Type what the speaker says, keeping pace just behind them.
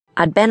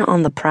I'd been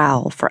on the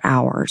prowl for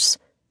hours,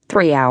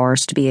 3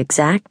 hours to be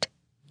exact,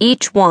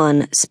 each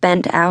one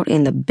spent out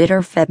in the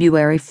bitter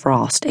February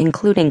frost,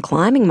 including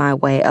climbing my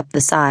way up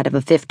the side of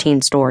a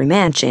 15-story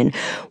mansion,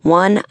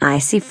 one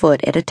icy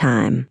foot at a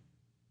time.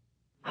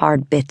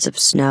 Hard bits of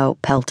snow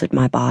pelted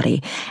my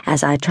body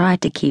as I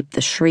tried to keep the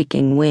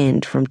shrieking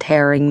wind from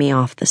tearing me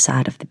off the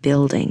side of the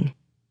building.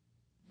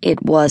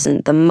 It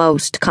wasn't the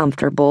most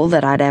comfortable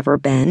that I'd ever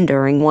been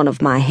during one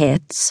of my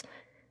hits,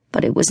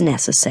 but it was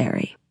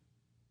necessary.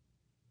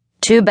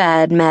 Too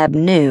bad Mab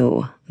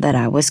knew that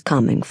I was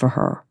coming for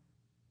her.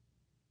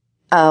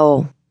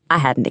 Oh, I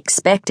hadn't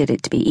expected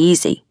it to be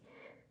easy.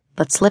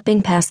 But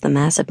slipping past the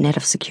massive net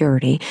of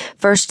security,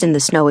 first in the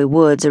snowy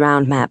woods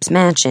around Mab's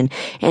mansion,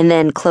 and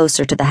then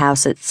closer to the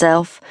house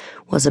itself,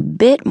 was a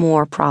bit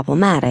more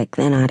problematic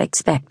than I'd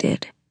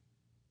expected.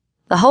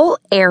 The whole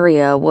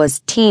area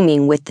was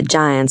teeming with the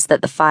giants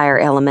that the fire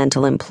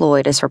elemental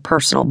employed as her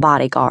personal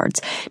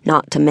bodyguards,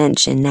 not to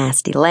mention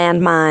nasty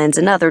landmines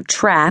and other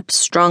traps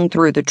strung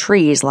through the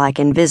trees like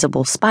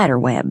invisible spider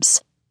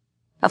webs.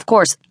 Of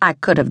course, I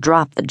could have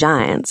dropped the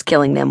giants,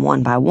 killing them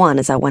one by one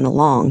as I went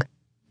along,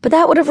 but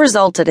that would have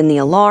resulted in the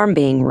alarm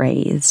being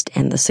raised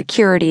and the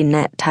security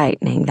net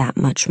tightening that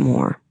much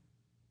more.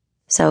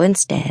 So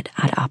instead,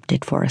 I'd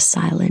opted for a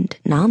silent,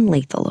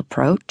 non-lethal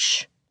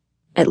approach,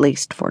 at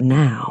least for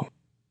now.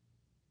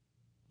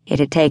 It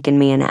had taken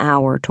me an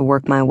hour to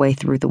work my way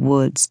through the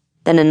woods,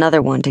 then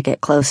another one to get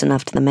close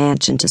enough to the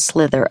mansion to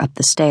slither up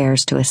the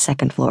stairs to a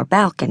second-floor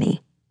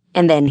balcony,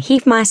 and then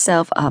heave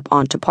myself up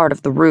onto part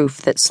of the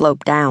roof that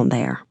sloped down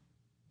there.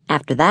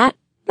 After that,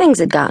 things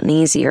had gotten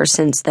easier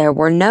since there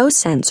were no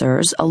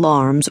sensors,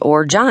 alarms,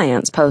 or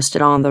giants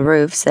posted on the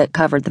roofs that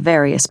covered the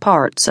various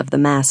parts of the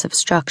massive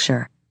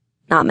structure.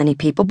 Not many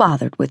people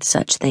bothered with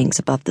such things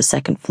above the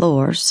second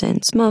floor,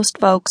 since most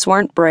folks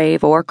weren't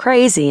brave or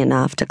crazy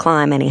enough to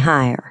climb any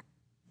higher,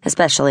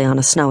 especially on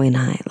a snowy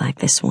night like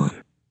this one.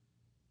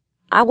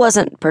 I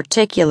wasn't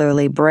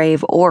particularly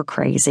brave or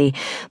crazy,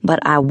 but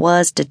I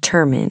was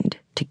determined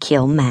to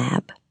kill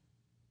Mab.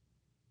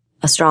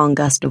 A strong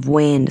gust of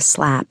wind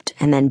slapped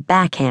and then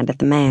backhanded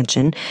the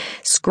mansion,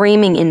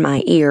 screaming in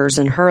my ears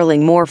and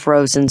hurling more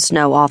frozen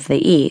snow off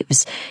the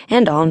eaves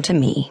and onto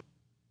me.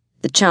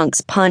 The chunks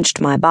punched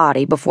my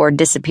body before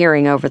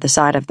disappearing over the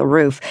side of the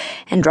roof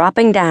and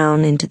dropping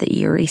down into the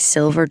eerie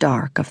silver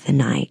dark of the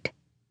night.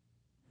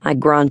 I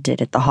grunted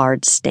at the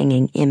hard,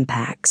 stinging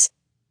impacts.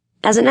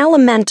 As an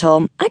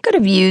elemental, I could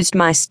have used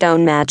my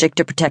stone magic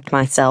to protect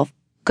myself,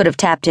 could have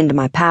tapped into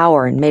my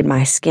power and made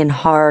my skin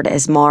hard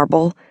as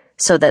marble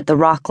so that the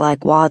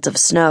rock-like wads of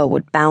snow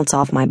would bounce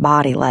off my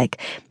body like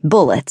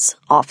bullets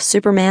off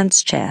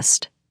Superman's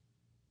chest.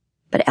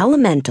 But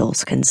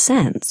elementals can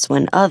sense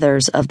when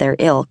others of their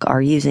ilk are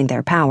using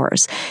their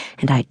powers,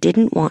 and I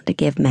didn't want to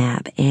give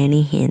Mab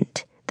any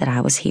hint that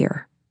I was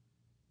here.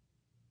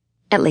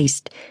 At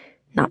least,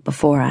 not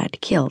before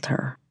I'd killed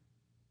her.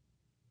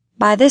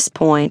 By this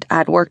point,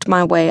 I'd worked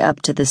my way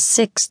up to the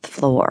 6th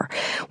floor,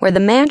 where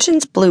the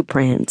mansion's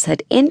blueprints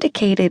had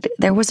indicated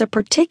there was a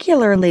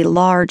particularly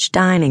large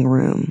dining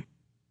room.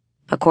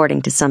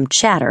 According to some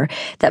chatter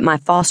that my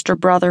foster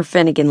brother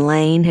Finnegan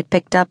Lane had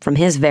picked up from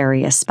his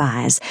various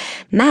spies,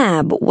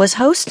 Mab was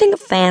hosting a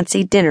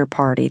fancy dinner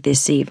party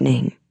this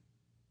evening.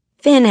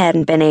 Finn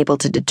hadn't been able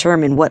to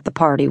determine what the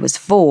party was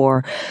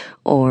for,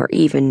 or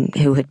even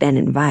who had been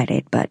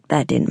invited, but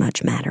that didn't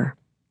much matter.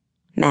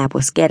 Mab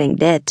was getting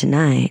dead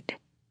tonight.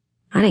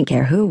 I didn't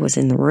care who was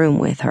in the room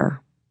with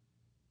her.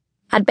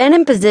 I'd been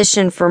in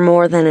position for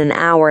more than an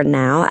hour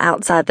now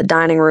outside the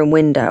dining room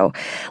window,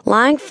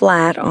 lying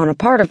flat on a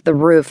part of the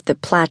roof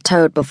that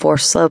plateaued before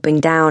sloping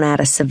down at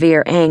a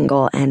severe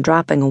angle and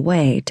dropping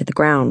away to the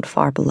ground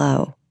far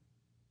below.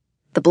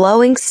 The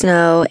blowing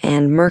snow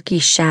and murky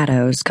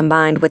shadows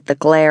combined with the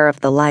glare of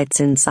the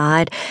lights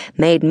inside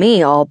made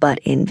me all but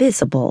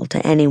invisible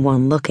to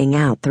anyone looking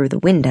out through the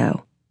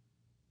window.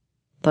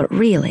 But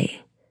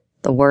really,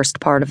 the worst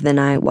part of the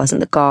night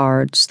wasn't the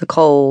guards, the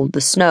cold,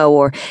 the snow,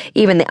 or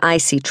even the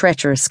icy,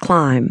 treacherous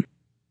climb.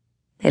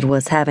 It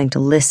was having to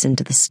listen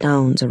to the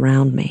stones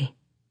around me.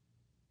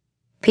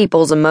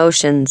 People's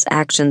emotions,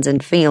 actions,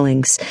 and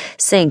feelings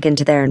sink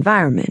into their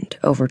environment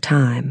over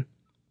time,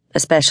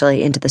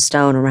 especially into the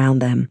stone around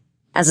them.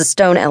 As a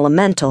stone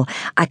elemental,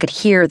 I could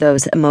hear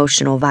those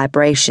emotional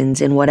vibrations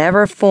in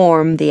whatever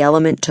form the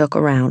element took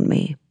around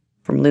me.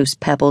 From loose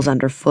pebbles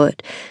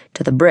underfoot,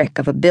 to the brick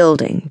of a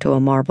building, to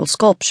a marble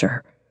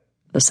sculpture.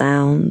 The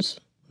sounds,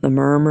 the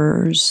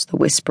murmurs, the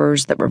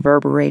whispers that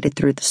reverberated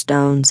through the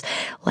stones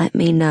let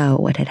me know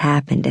what had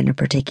happened in a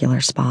particular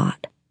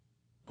spot,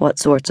 what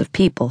sorts of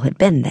people had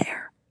been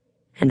there,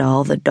 and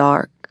all the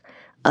dark,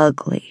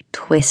 ugly,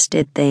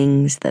 twisted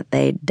things that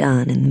they'd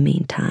done in the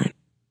meantime.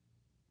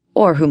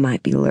 Or who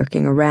might be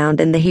lurking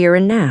around in the here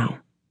and now,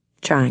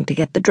 trying to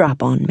get the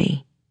drop on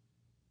me.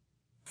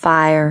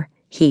 Fire,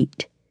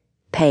 heat,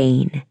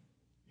 pain,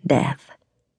 death.